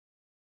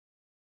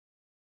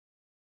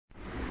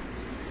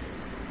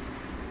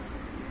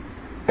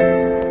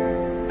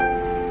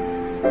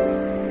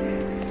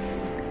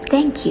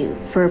Thank you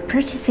for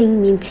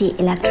purchasing Mintti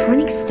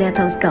electronic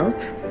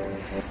stethoscope.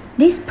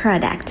 This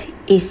product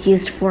is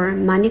used for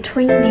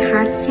monitoring the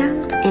heart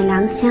sound and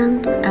lung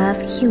sound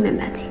of human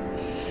body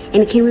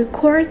and can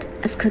record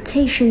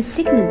auscultation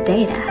signal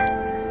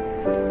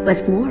data.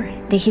 What's more,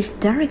 the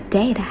historic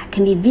data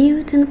can be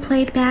viewed and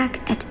played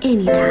back at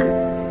any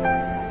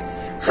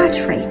time.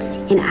 Heart rates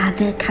and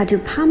other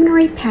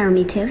cardiopulmonary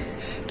parameters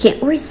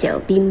can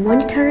also be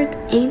monitored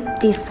and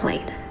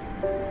displayed.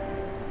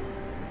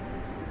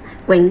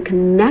 When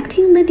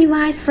connecting the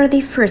device for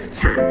the first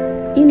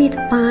time, you need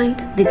to find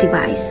the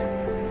device.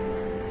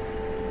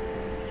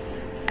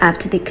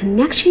 After the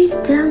connection is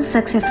done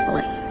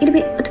successfully, it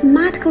will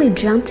automatically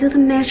jump to the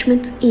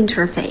measurement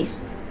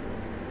interface.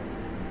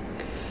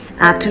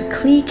 After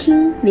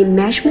clicking the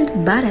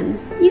measurement button,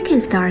 you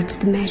can start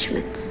the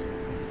measurement.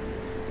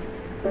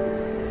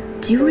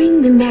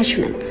 During the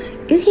measurement,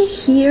 you can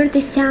hear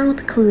the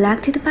sound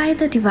collected by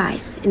the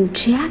device and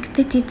check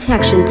the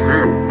detection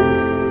time.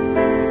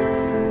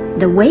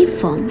 The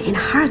waveform and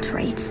heart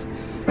rates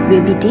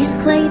will be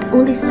displayed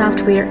on the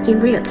software in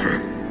real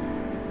time.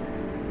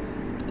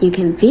 You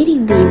can feed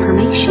in the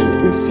information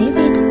and save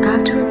it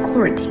after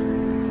recording.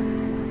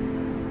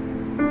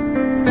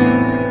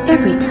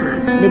 Every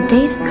time, the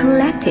data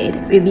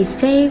collected will be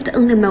saved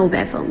on the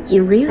mobile phone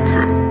in real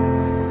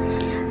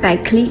time. By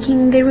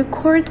clicking the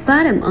record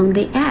button on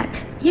the app,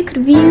 you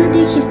could view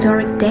the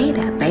historic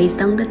data based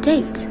on the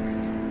date.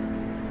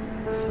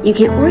 You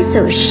can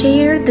also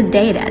share the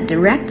data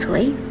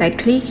directly by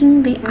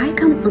clicking the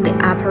icon on the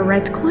upper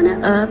right corner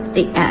of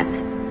the app.